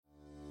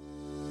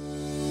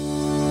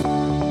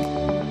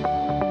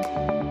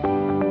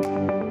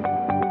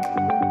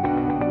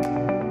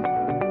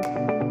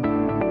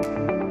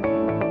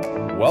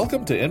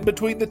Welcome to In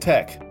Between the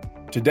Tech.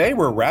 Today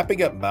we're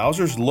wrapping up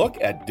Mauser's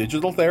look at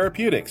digital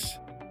therapeutics.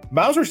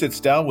 Mauser sits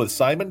down with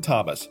Simon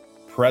Thomas,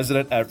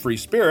 president at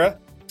Freespira,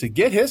 to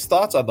get his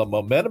thoughts on the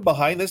momentum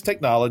behind this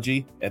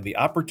technology and the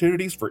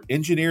opportunities for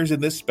engineers in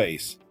this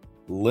space.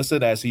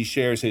 Listen as he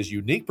shares his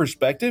unique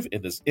perspective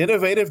in this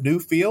innovative new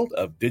field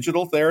of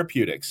digital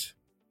therapeutics.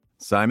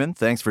 Simon,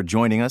 thanks for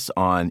joining us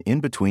on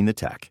In Between the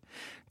Tech.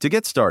 To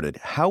get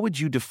started, how would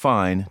you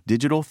define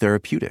digital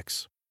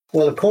therapeutics?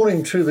 Well,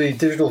 according to the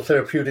Digital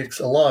Therapeutics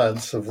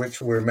Alliance, of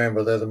which we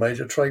remember they're the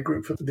major trade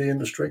group for the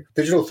industry,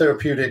 digital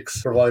therapeutics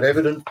provide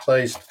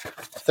evidence-based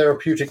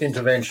therapeutic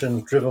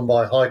interventions driven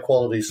by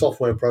high-quality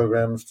software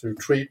programs to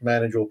treat,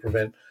 manage, or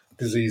prevent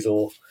disease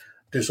or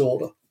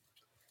disorder.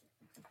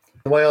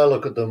 The way I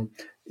look at them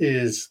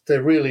is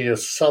they're really a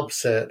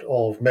subset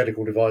of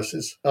medical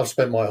devices. I've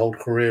spent my whole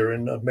career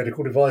in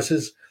medical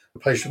devices,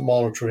 patient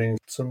monitoring,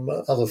 some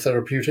other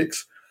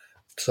therapeutics.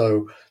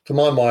 So to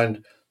my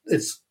mind,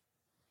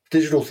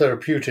 digital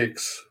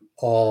therapeutics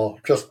are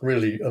just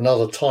really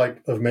another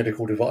type of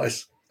medical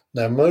device.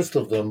 Now, most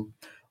of them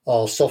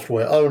are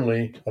software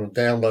only and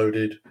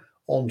downloaded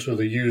onto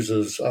the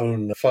user's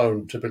own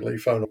phone, typically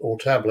phone or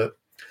tablet.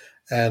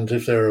 And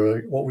if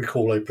they're what we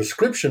call a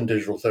prescription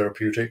digital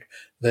therapeutic,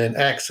 then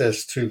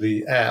access to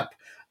the app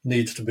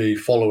needs to be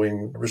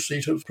following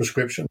receipt of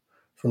prescription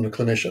from the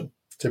clinician,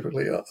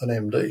 typically an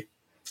MD.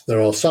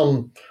 There are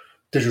some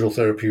digital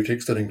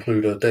therapeutics that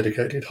include a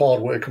dedicated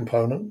hardware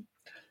component,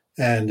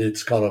 and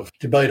it's kind of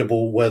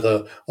debatable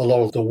whether a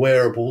lot of the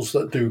wearables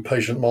that do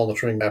patient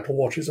monitoring, Apple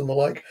Watches and the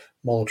like,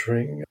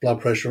 monitoring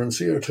blood pressure and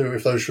CO2,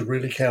 if those should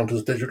really count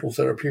as digital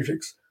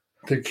therapeutics.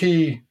 The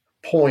key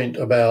point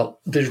about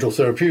digital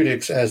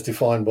therapeutics as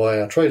defined by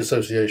our trade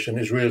association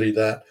is really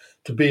that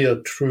to be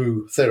a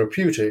true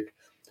therapeutic,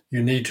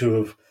 you need to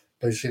have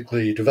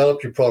basically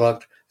developed your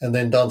product and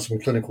then done some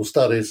clinical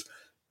studies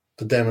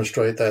to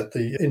demonstrate that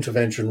the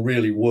intervention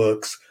really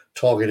works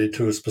targeted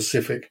to a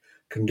specific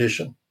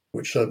condition,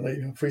 which certainly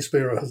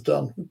Freespira has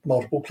done with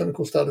multiple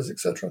clinical studies,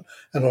 etc.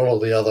 And all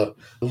of the other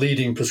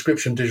leading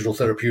prescription digital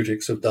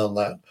therapeutics have done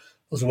that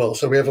as well.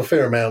 So we have a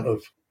fair amount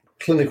of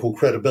clinical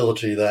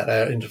credibility that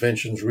our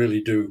interventions really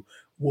do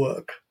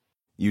work.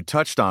 You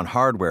touched on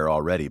hardware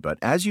already, but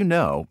as you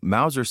know,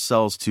 Mauser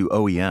sells to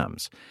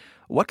OEMs.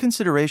 What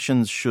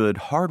considerations should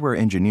hardware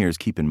engineers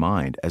keep in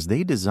mind as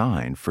they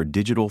design for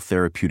digital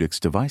therapeutics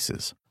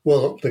devices?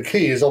 Well, the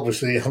key is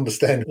obviously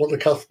understanding what the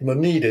customer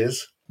need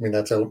is. I mean,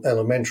 that's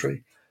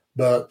elementary.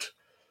 But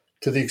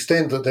to the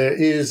extent that there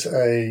is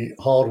a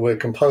hardware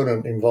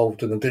component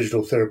involved in a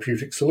digital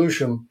therapeutic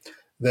solution,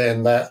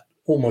 then that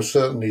almost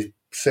certainly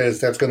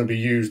says that's going to be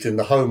used in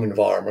the home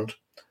environment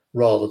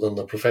rather than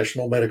the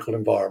professional medical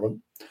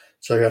environment.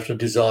 So you have to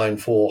design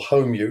for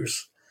home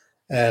use.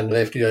 And the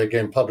FDA,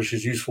 again,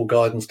 publishes useful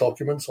guidance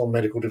documents on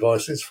medical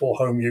devices for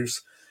home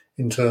use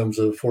in terms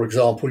of, for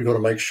example, you've got to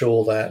make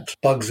sure that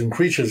bugs and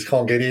creatures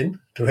can't get in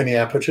to any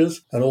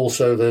apertures. And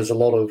also there's a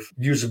lot of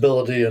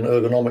usability and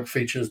ergonomic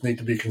features need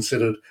to be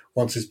considered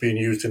once it's being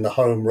used in the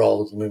home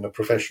rather than in a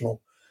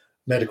professional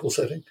medical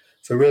setting.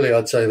 So really,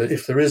 I'd say that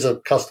if there is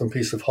a custom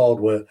piece of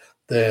hardware,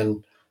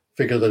 then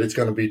figure that it's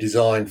going to be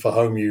designed for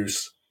home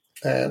use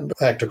and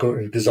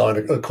design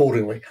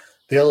accordingly.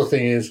 The other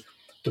thing is,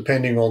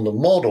 depending on the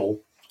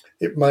model,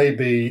 it may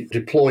be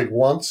deployed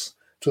once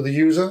to the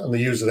user and the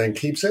user then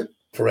keeps it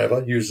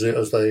forever, uses it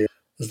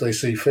as they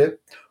see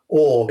fit.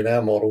 Or in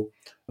our model,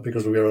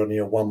 because we are only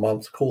a 1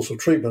 month course of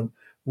treatment,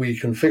 we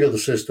configure the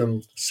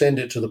system, send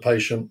it to the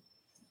patient,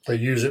 they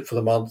use it for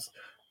the month,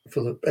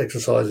 for the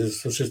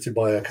exercises assisted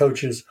by our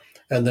coaches,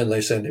 and then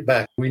they send it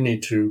back. We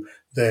need to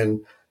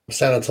then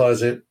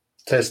sanitize it,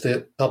 test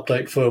it,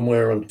 update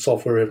firmware and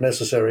software if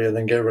necessary, and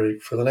then get ready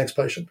for the next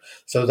patient.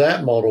 So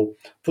that model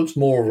puts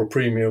more of a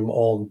premium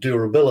on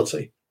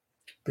durability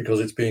because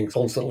it's being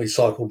constantly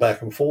cycled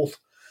back and forth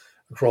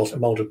across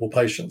multiple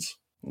patients.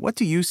 What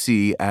do you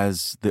see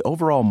as the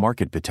overall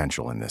market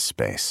potential in this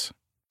space?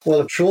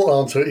 Well, the short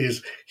answer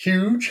is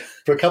huge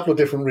for a couple of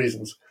different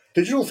reasons.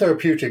 Digital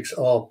therapeutics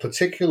are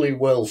particularly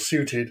well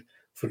suited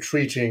for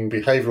treating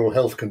behavioral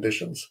health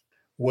conditions,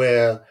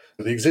 where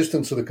the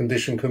existence of the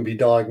condition can be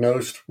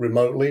diagnosed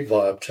remotely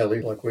via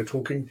tele, like we're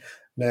talking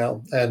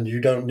now, and you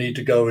don't need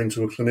to go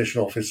into a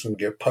clinician office and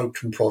get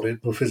poked and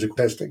prodded for physical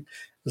testing.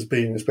 There's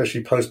been,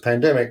 especially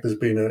post-pandemic, there's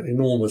been an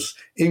enormous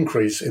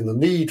increase in the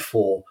need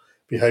for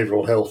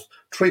behavioral health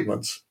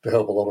treatments to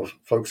help a lot of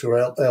folks who are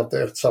out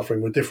there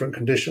suffering with different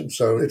conditions.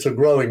 So it's a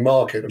growing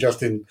market.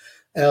 Just in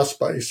our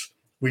space,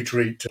 we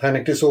treat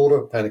panic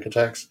disorder, panic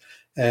attacks,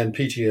 and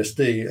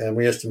PTSD, and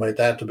we estimate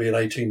that to be an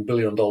 $18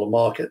 billion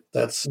market.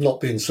 That's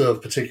not being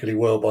served particularly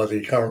well by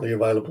the currently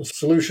available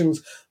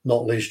solutions,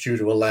 not least due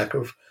to a lack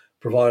of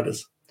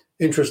providers.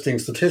 Interesting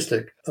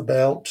statistic,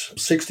 about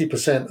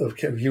 60%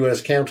 of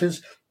US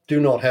counties do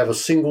not have a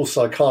single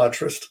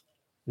psychiatrist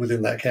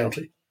within that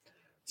county.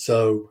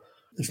 So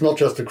it's not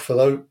just for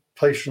those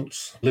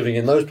patients living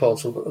in those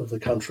parts of the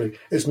country.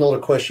 It's not a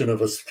question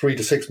of a 3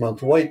 to 6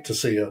 month wait to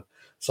see a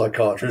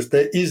psychiatrist.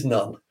 There is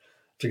none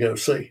to go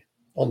see.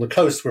 On the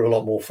coast, we're a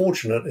lot more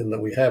fortunate in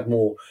that we have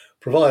more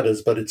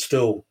providers, but it's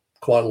still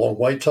quite long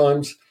wait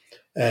times,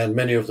 and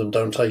many of them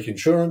don't take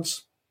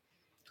insurance.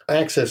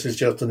 Access is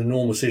just an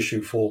enormous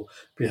issue for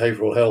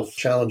behavioral health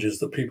challenges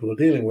that people are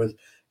dealing with,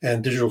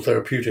 and digital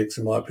therapeutics,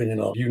 in my opinion,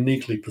 are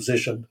uniquely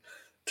positioned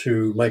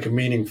to make a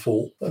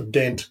meaningful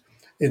dent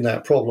in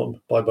that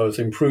problem by both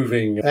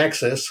improving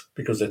access,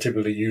 because they're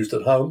typically used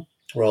at home,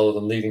 rather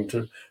than needing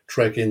to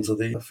trek into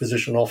the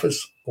physician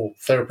office or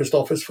therapist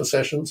office for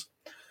sessions.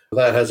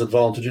 That has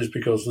advantages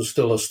because there's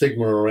still a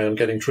stigma around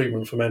getting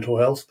treatment for mental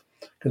health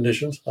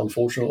conditions,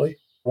 unfortunately.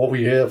 What we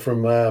hear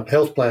from our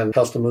health plan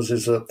customers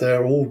is that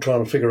they're all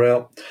trying to figure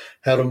out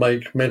how to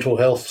make mental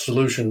health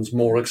solutions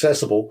more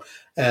accessible,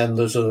 and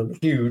there's a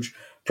huge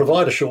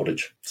provider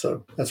shortage.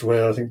 So that's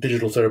where I think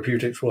digital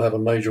therapeutics will have a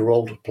major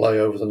role to play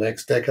over the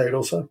next decade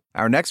or so.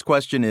 Our next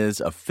question is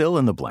a fill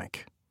in the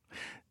blank.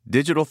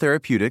 Digital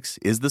therapeutics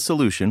is the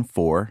solution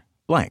for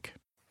blank.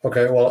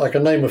 Okay, well, I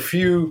can name a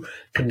few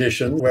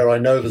conditions where I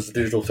know there's a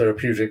digital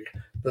therapeutic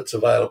that's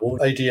available.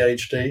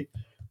 ADHD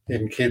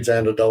in kids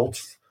and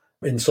adults.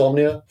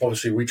 Insomnia,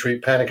 obviously we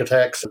treat panic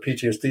attacks,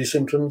 PTSD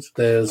symptoms.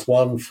 There's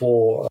one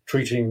for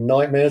treating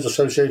nightmares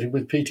associated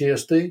with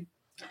PTSD.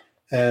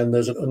 And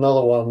there's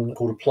another one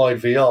called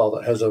Applied VR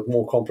that has a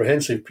more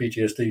comprehensive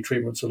PTSD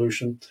treatment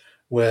solution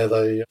where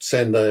they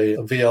send a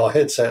VR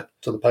headset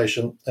to the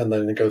patient and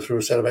then they go through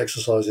a set of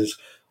exercises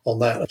on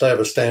that. They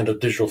have a standard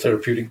digital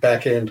therapeutic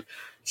backend.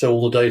 So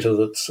all the data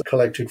that's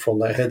collected from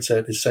that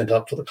headset is sent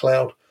up to the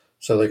cloud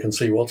so they can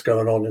see what's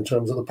going on in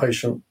terms of the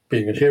patient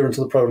being adherent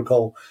to the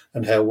protocol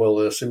and how well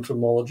their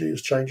symptomology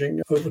is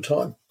changing over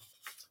time.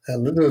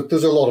 And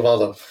there's a lot of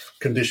other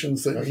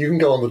conditions that you can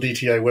go on the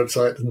DTA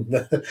website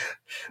and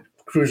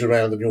cruise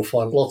around and you'll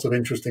find lots of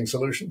interesting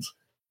solutions.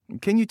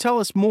 Can you tell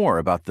us more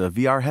about the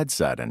VR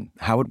headset and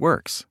how it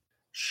works?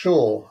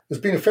 Sure.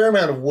 There's been a fair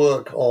amount of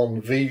work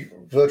on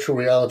virtual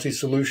reality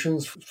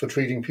solutions for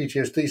treating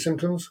PTSD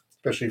symptoms,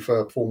 especially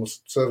for former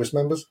service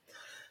members.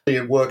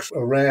 It works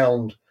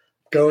around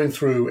going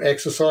through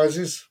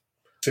exercises,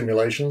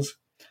 simulations,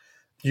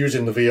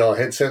 using the VR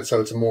headset,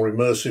 so it's a more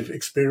immersive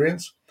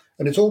experience.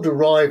 And it's all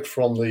derived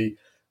from the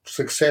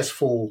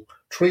successful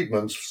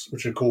treatments,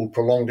 which are called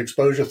prolonged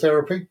exposure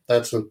therapy.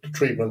 That's a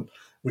treatment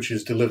which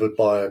is delivered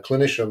by a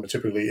clinician,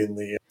 typically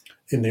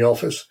in the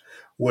office,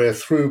 where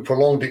through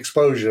prolonged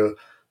exposure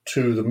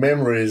to the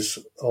memories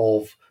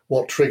of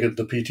what triggered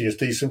the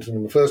PTSD symptom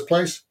in the first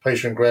place,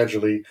 patient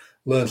gradually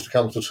learns to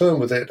come to terms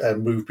with it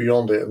and move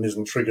beyond it and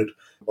isn't triggered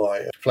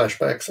by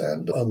flashbacks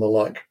and the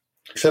like.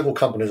 Several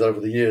companies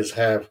over the years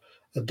have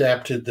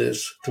adapted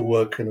this to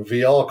work in a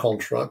VR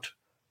construct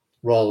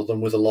rather than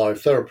with a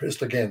live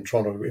therapist, again,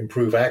 trying to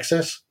improve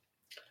access.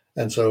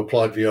 And so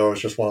Applied VR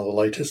is just one of the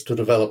latest to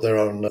develop their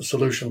own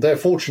solution. They're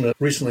fortunate.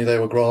 Recently, they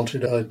were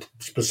granted a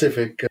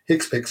specific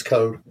HCPCS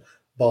code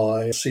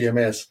by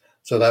CMS,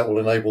 so that will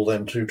enable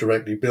them to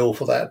directly bill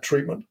for that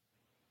treatment.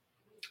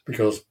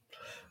 Because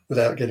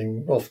without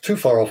getting too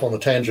far off on the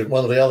tangent,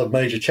 one of the other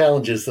major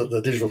challenges that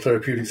the digital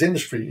therapeutics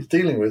industry is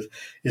dealing with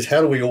is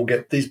how do we all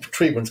get these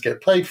treatments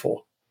get paid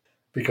for?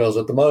 Because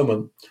at the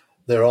moment,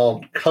 there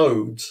aren't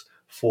codes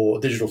for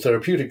digital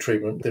therapeutic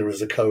treatment. There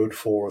is a code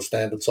for a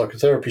standard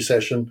psychotherapy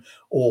session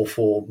or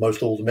for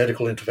most all the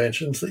medical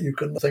interventions that you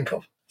can think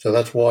of. So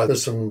that's why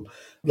there's some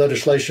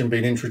legislation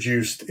being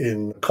introduced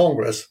in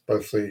Congress,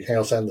 both the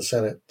House and the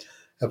Senate,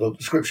 have a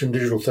prescription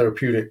digital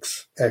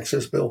therapeutics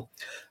access bill.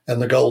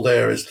 And the goal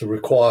there is to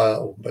require,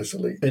 or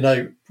basically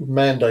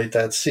mandate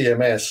that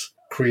CMS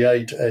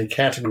create a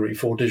category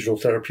for digital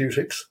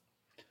therapeutics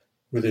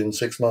within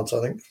 6 months,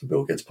 I think, the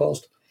bill gets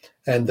passed,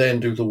 and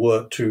then do the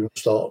work to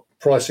start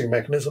pricing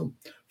mechanism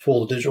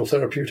for the digital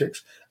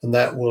therapeutics. And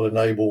that will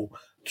enable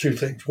two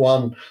things.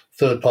 One,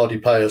 third-party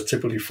payers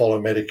typically follow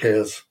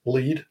Medicare's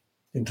lead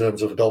in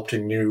terms of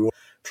adopting new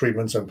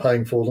treatments and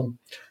paying for them.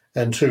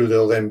 And two,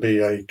 there'll then be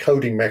a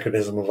coding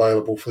mechanism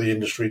available for the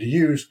industry to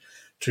use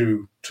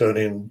to turn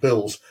in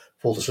bills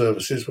for the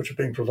services which are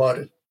being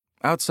provided.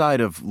 Outside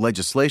of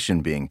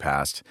legislation being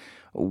passed,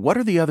 what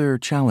are the other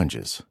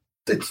challenges?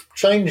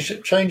 Change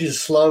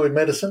is slow in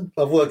medicine.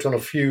 I've worked on a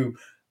few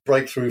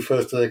breakthrough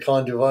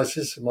first-of-their-kind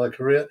devices in my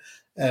career,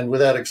 and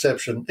without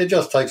exception, it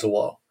just takes a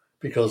while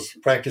because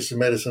practice in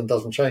medicine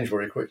doesn't change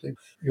very quickly.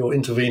 You're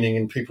intervening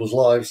in people's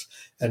lives,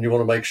 and you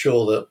want to make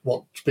sure that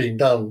what's being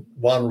done,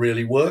 one,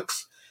 really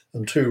works,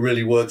 and two,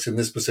 really works in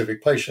this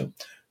specific patient,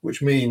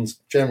 which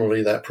means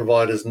generally that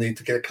providers need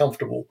to get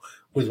comfortable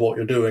with what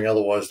you're doing,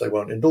 otherwise they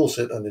won't endorse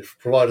it, and if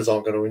providers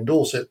aren't going to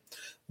endorse it,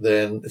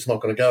 then it's not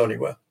going to go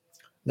anywhere.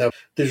 Now,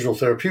 digital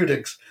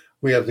therapeutics,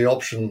 we have the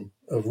option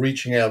of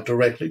reaching out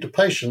directly to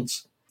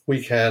patients.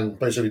 We can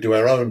basically do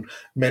our own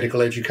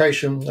medical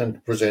education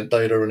and present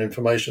data and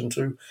information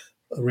to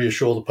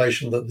reassure the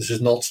patient that this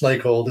is not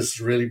snake oil, this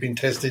has really been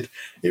tested,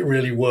 it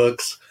really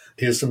works.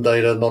 Here's some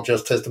data, not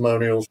just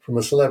testimonials from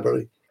a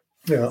celebrity.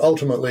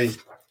 Ultimately,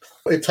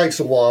 it takes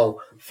a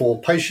while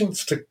for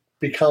patients to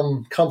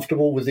become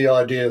comfortable with the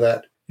idea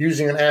that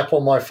using an app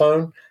on my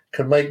phone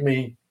can make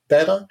me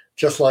better,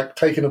 just like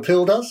taking a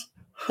pill does.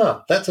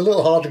 that's a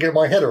little hard to get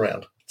my head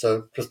around. So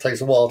it just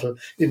takes a while to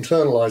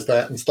internalize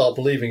that and start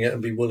believing it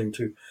and be willing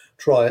to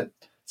try it.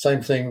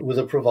 Same thing with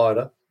a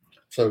provider.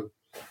 So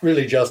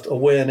really just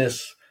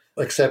awareness,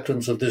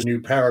 acceptance of this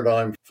new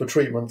paradigm for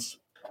treatments.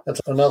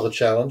 That's another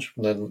challenge.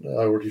 And then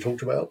I already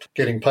talked about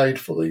getting paid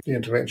for the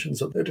interventions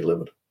that they're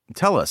delivered.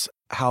 Tell us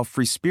how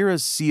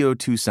Freespira's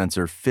CO2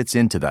 sensor fits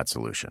into that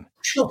solution.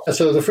 Sure.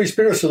 So the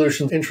Freespira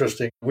solution is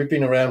interesting. We've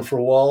been around for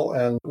a while,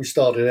 and we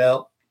started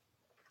out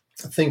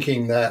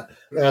thinking that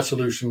our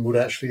solution would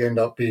actually end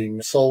up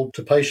being sold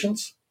to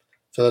patients.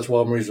 So that's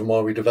one reason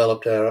why we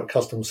developed our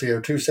custom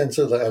CO2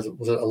 sensor that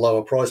was at a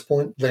lower price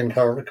point than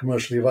current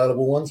commercially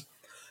available ones.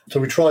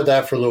 So we tried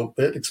that for a little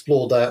bit,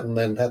 explored that, and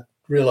then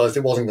realized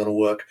it wasn't going to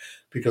work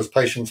because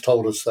patients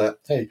told us that,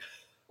 hey,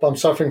 I'm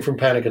suffering from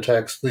panic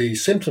attacks. The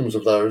symptoms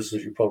of those,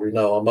 as you probably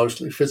know, are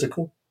mostly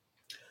physical.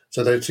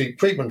 So they'd seek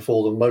treatment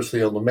for them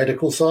mostly on the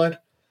medical side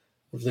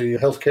of the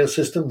healthcare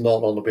system,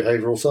 not on the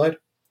behavioral side.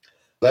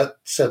 That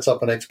sets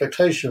up an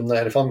expectation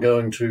that if I'm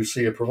going to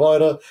see a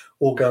provider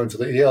or going to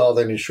the ER,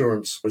 then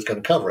insurance was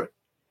going to cover it.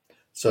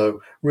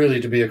 So really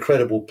to be a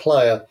credible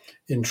player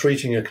in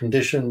treating a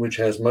condition which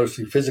has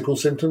mostly physical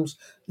symptoms,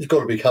 it's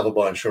got to be covered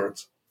by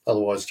insurance.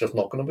 Otherwise, it's just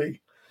not going to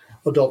be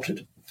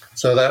adopted.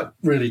 So that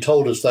really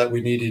told us that we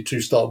needed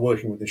to start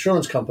working with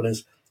insurance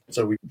companies.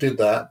 So we did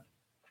that.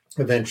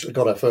 Eventually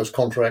got our first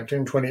contract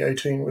in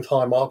 2018 with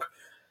Highmark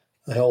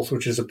Health,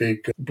 which is a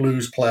big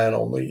Blues plan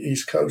on the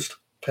East Coast,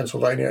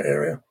 Pennsylvania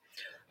area.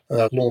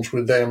 Launched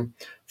with them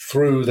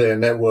through their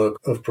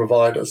network of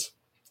providers.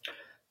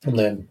 And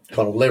then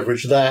kind of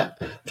leverage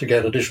that to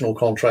get additional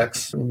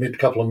contracts, a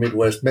couple of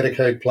Midwest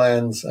Medicaid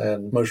plans,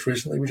 and most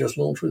recently we just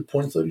launched with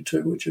Point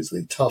 32, which is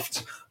the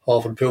Tufts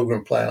Harvard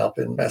Pilgrim plan up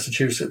in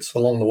Massachusetts.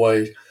 Along the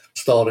way,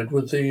 started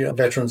with the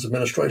Veterans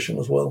Administration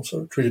as well,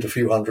 so treated a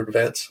few hundred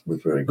vets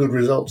with very good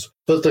results.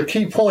 But the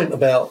key point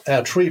about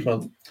our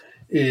treatment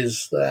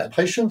is that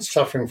patients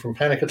suffering from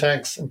panic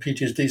attacks and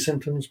PTSD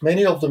symptoms,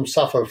 many of them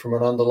suffer from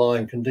an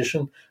underlying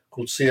condition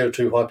called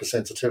CO2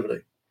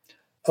 hypersensitivity.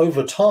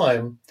 Over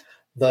time,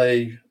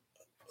 they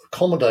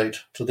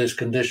accommodate to this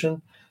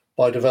condition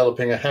by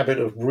developing a habit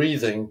of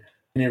breathing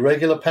in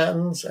irregular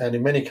patterns and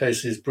in many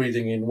cases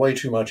breathing in way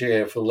too much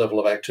air for the level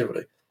of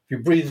activity. If you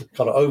breathe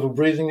kind of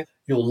over-breathing,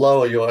 you'll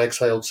lower your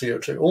exhaled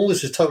CO2. All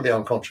this is totally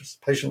unconscious.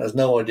 The patient has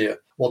no idea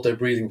what their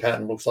breathing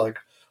pattern looks like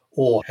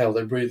or how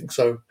they're breathing.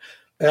 So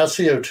our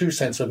CO2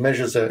 sensor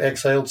measures their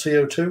exhaled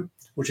CO2,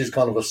 which is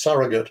kind of a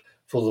surrogate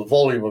for the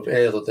volume of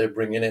air that they're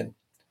bringing in.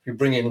 If you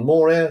bring in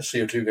more air,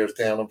 CO2 goes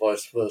down and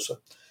vice versa.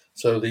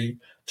 So the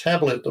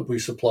tablet that we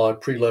supply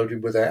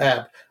preloaded with our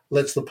app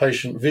lets the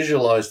patient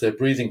visualize their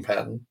breathing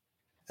pattern,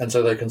 and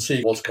so they can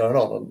see what's going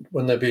on. And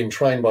when they're being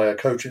trained by our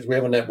coaches, we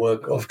have a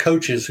network of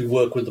coaches who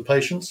work with the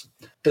patients.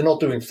 They're not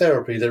doing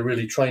therapy, they're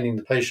really training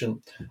the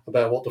patient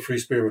about what the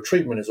Freespira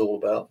treatment is all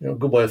about. A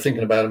good way of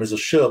thinking about them is a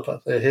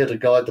Sherpa. They're here to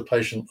guide the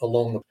patient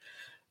along the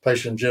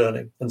patient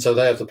journey. And so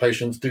they have the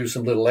patients do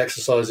some little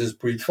exercises,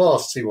 breathe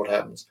fast, see what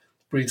happens.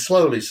 Breathe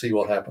slowly, see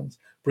what happens.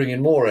 Bring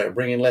in more air,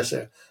 bring in less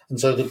air. And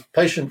so the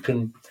patient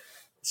can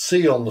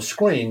see on the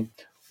screen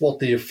what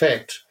the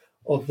effect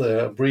of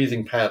their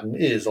breathing pattern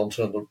is on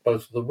terms of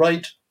both the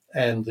rate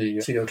and the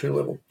CO2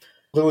 level.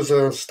 There was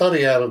a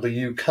study out of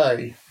the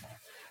UK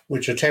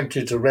which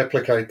attempted to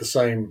replicate the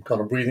same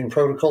kind of breathing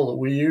protocol that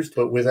we used,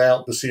 but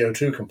without the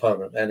CO2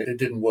 component, and it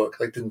didn't work.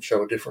 They didn't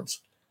show a difference.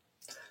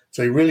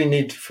 So you really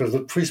need, for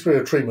the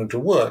Freespira treatment to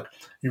work,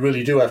 you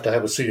really do have to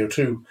have a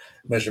CO2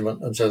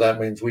 measurement, and so that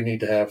means we need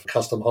to have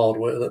custom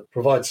hardware that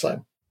provides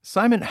same.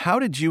 Simon, how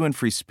did you and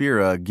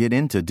Freespira get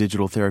into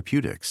digital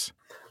therapeutics?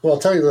 Well, I'll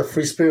tell you the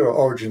Freespira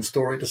origin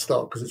story to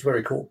start because it's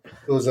very cool.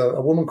 There was a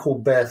woman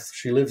called Beth.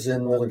 She lives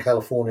in Northern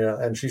California,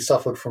 and she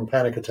suffered from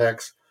panic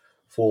attacks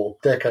for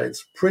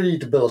decades. Pretty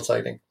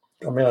debilitating.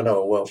 I mean, I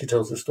know her well. She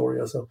tells this story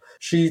herself.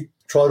 She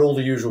tried all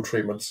the usual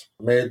treatments,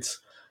 meds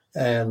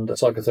and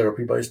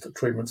psychotherapy-based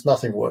treatments.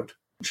 Nothing worked.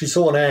 She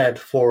saw an ad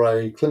for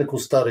a clinical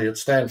study at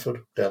Stanford,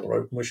 down the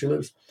road from where she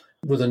lives,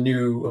 with a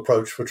new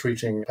approach for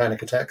treating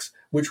panic attacks,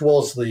 which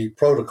was the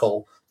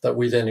protocol that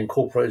we then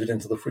incorporated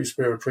into the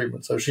Freespira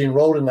treatment. So she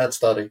enrolled in that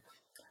study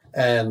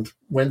and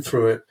went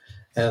through it,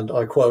 and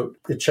I quote,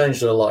 "It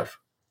changed her life.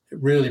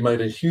 It really made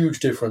a huge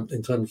difference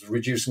in terms of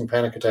reducing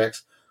panic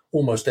attacks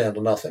almost down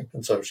to nothing."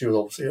 And so she was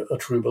obviously a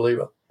true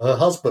believer. Her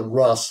husband,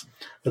 Russ,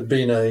 had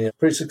been a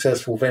pretty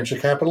successful venture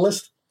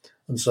capitalist.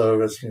 And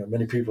so, as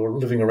many people are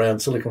living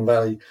around Silicon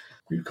Valley,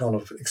 you kind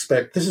of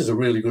expect this is a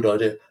really good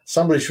idea.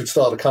 Somebody should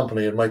start a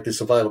company and make this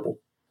available.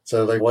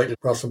 So they waited,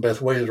 Russ and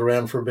Beth waited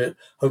around for a bit,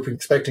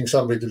 expecting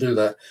somebody to do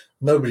that.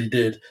 Nobody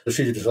did. So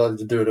she decided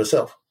to do it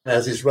herself.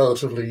 As is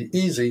relatively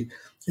easy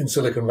in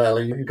Silicon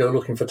Valley, you go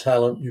looking for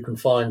talent, you can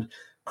find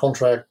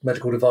contract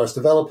medical device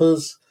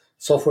developers,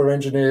 software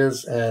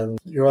engineers, and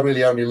you're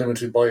really only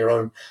limited by your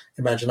own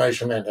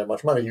imagination and how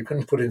much money you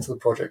can put into the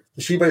project.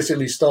 She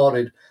basically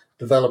started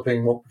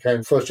developing what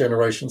became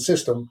first-generation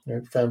system,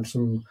 found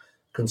some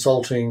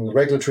consulting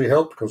regulatory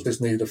help because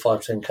this needed a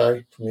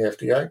 510K from the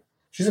FDA.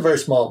 She's a very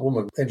smart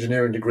woman,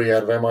 engineering degree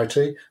out of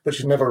MIT, but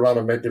she's never run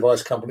a med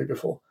device company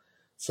before.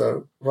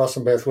 So Russ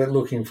and Beth went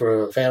looking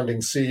for a founding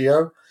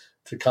CEO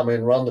to come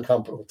in, run the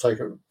company,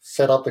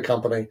 set up the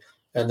company,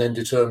 and then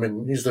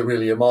determine, is there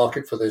really a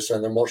market for this,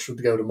 and then what should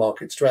the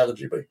go-to-market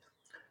strategy be?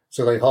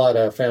 So they hired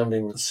our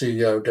founding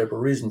CEO, Deborah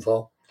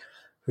Riesenthal,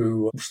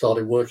 who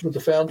started working with the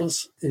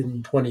founders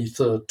in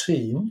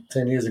 2013,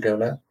 10 years ago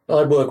now.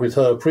 I'd worked with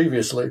her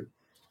previously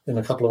in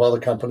a couple of other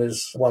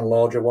companies, one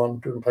larger one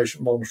doing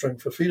patient monitoring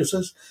for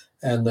fetuses,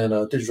 and then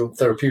a digital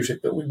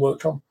therapeutic that we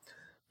worked on.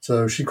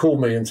 So she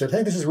called me and said,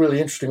 hey, this is a really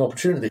interesting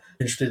opportunity,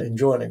 interested in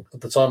joining.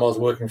 At the time I was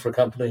working for a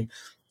company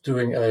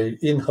doing a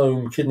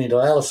in-home kidney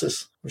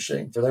dialysis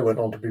machine. So they went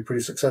on to be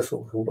pretty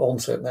successful, called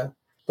Onset now.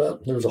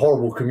 But there was a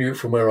horrible commute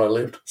from where I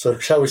lived. So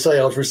shall we say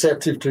I was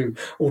receptive to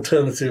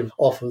alternative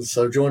offers.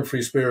 So joined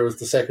Freespira as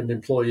the second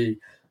employee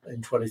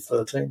in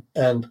 2013.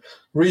 And the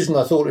reason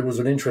I thought it was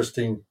an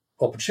interesting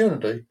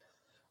opportunity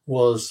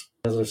was,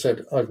 as I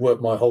said, I've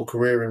worked my whole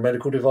career in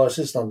medical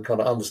devices and I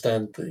kind of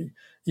understand the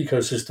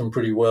ecosystem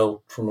pretty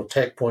well from a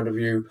tech point of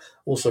view,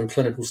 also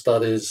clinical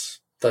studies,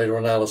 data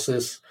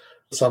analysis,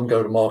 some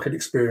go-to-market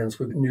experience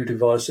with new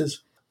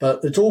devices.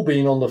 But it's all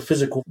been on the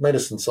physical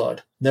medicine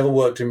side. Never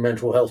worked in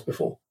mental health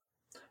before.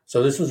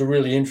 So this was a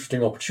really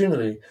interesting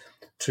opportunity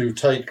to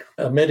take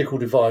a medical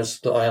device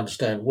that I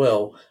understand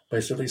well,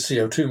 basically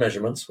CO2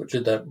 measurements, which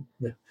did that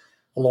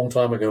a long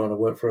time ago and I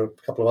worked for a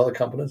couple of other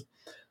companies,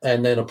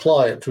 and then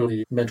apply it to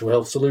a mental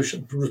health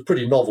solution. It was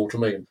pretty novel to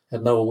me.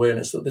 Had no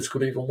awareness that this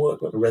could even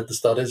work. But I read the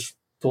studies,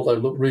 thought they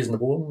looked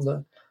reasonable, and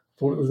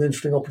thought it was an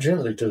interesting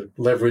opportunity to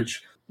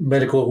leverage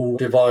medical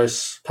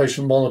device,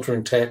 patient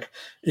monitoring tech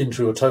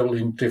into a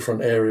totally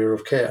different area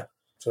of care.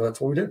 So that's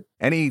what we do.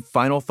 Any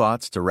final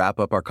thoughts to wrap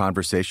up our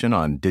conversation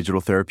on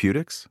digital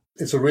therapeutics?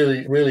 It's a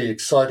really, really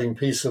exciting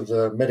piece of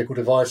the medical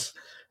device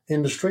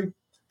industry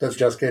that's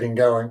just getting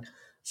going.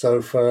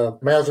 So for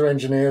Mauser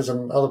engineers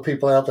and other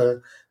people out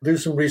there, do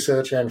some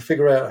research and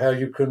figure out how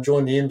you can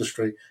join the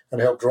industry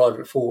and help drive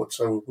it forward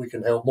so we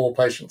can help more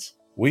patients.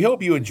 We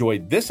hope you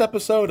enjoyed this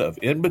episode of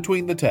In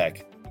Between the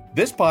Tech.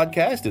 This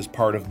podcast is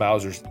part of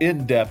Mauser's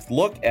in-depth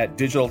look at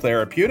digital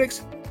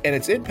therapeutics and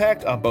its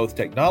impact on both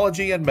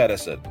technology and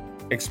medicine.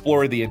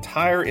 Explore the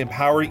entire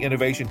Empowering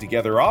Innovation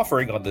Together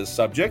offering on this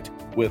subject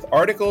with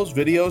articles,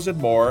 videos, and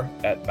more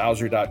at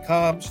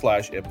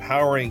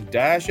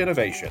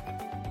mauser.com/empowering-innovation.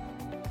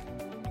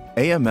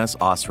 AMS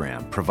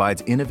OSRAM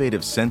provides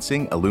innovative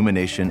sensing,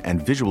 illumination,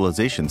 and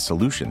visualization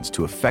solutions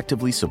to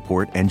effectively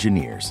support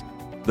engineers.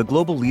 The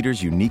global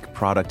leader's unique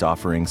product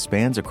offering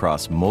spans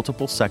across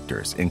multiple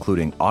sectors,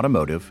 including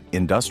automotive,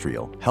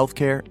 industrial,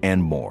 healthcare,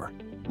 and more.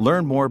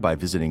 Learn more by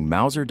visiting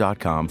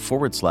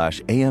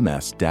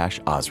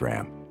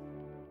mauser.com/AMS-OSRAM.